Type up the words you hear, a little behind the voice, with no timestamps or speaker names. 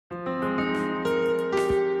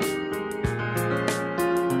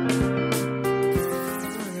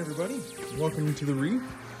welcome to the Reef.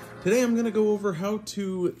 Today I'm going to go over how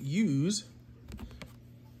to use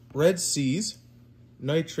Red Sea's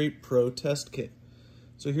Nitrate Pro test kit.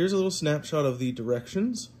 So here's a little snapshot of the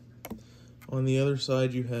directions. On the other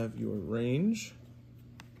side you have your range.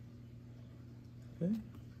 Okay.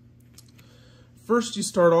 First you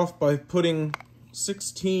start off by putting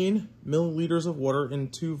 16 milliliters of water in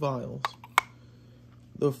 2 vials.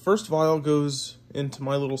 The first vial goes into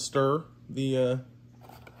my little stir, the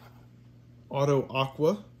Auto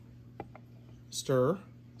Aqua stir,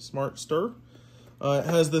 smart stir. It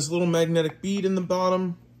has this little magnetic bead in the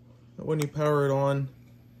bottom. When you power it on,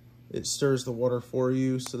 it stirs the water for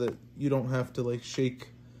you so that you don't have to like shake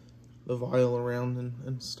the vial around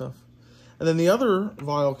and stuff. And then the other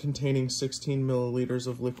vial containing 16 milliliters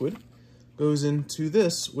of liquid goes into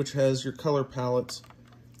this, which has your color palettes.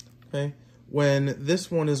 Okay, when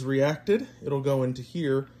this one is reacted, it'll go into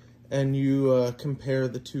here, and you compare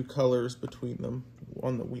the 2 colors between them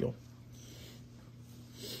on the wheel.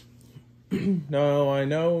 Now, I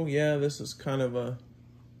know, yeah, this is kind of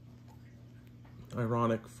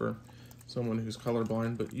ironic for someone who's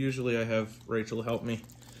colorblind, but usually I have Rachel help me.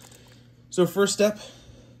 So first step,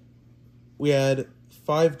 we add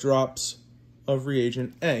 5 drops of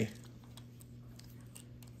reagent A.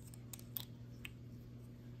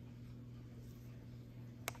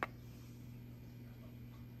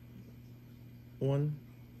 One,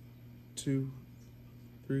 2,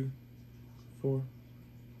 3, 4,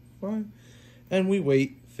 5, and we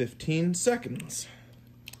wait 15 seconds.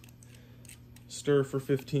 Stir for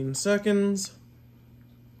 15 seconds.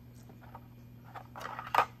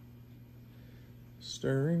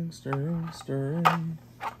 Stirring, stirring, stirring.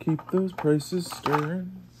 Keep those prices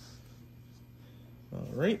stirring. All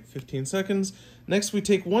right, 15 seconds. Next, we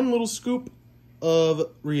take 1 little scoop of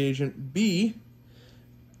reagent B,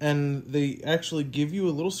 and they actually give you a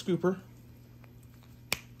little scooper.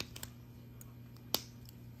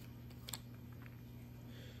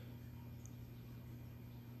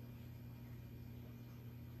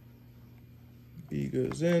 B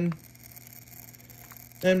goes in,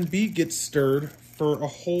 and B gets stirred for a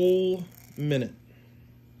whole minute.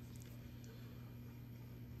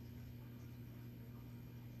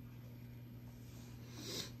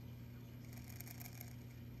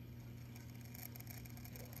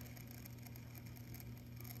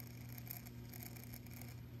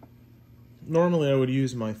 Normally I would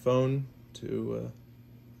use my phone to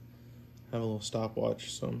have a little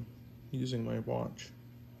stopwatch, so I'm using my watch.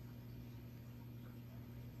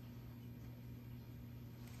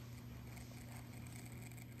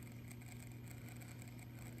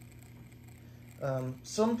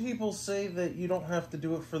 Some people say that you don't have to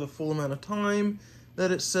do it for the full amount of time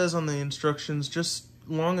that it says on the instructions, just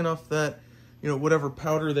long enough that, you know, whatever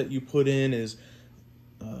powder that you put in is,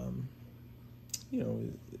 you know,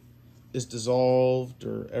 is dissolved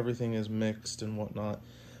or everything is mixed and whatnot.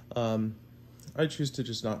 I choose to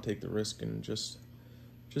just not take the risk and just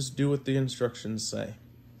do what the instructions say.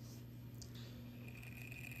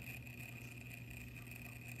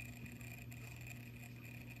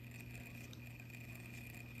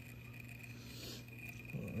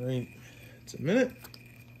 All right, it's a minute.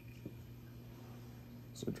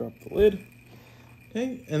 So drop the lid.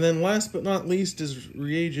 Okay, and then last but not least is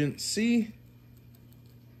reagent C.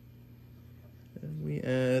 And we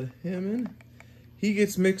add him in. He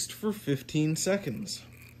gets mixed for 15 seconds.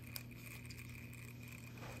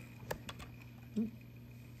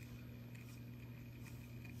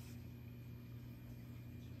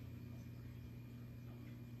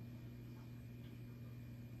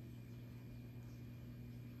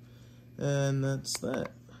 And that's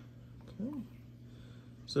that. Okay.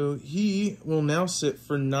 So he will now sit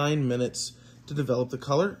for 9 minutes to develop the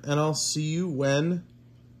color, and I'll see you when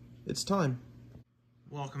it's time.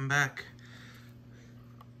 Welcome back.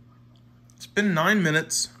 It's been 9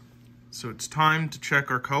 minutes, so it's time to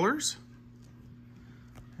check our colors.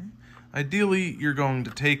 Okay. Ideally, you're going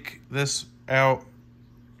to take this out,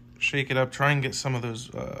 shake it up, try and get some of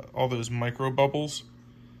those, all those micro bubbles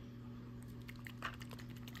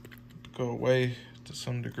go away to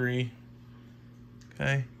some degree.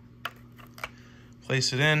 Okay,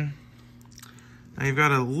 place it in. Now you've got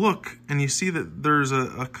to look, and you see that there's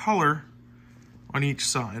a color on each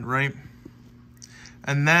side, right?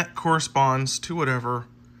 And that corresponds to whatever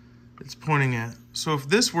it's pointing at. So if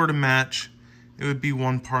this were to match, it would be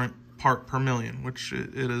 1 part per million, which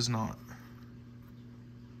it is not.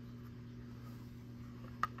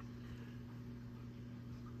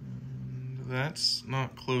 And that's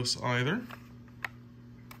not close either.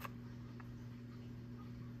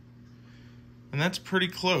 And that's pretty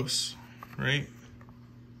close, right?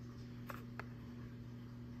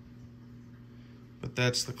 but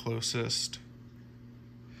that's the closest.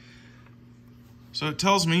 So it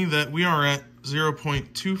tells me that we are at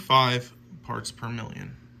 0.25 parts per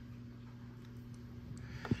million.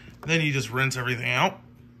 Then you just rinse everything out.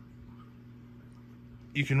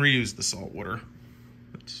 You can reuse the salt water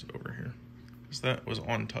that's over here, because that was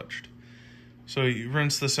untouched. So you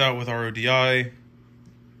rinse this out with RODI,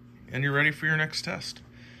 and you're ready for your next test.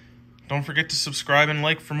 Don't forget to subscribe and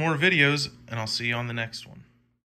like for more videos, and I'll see you on the next one.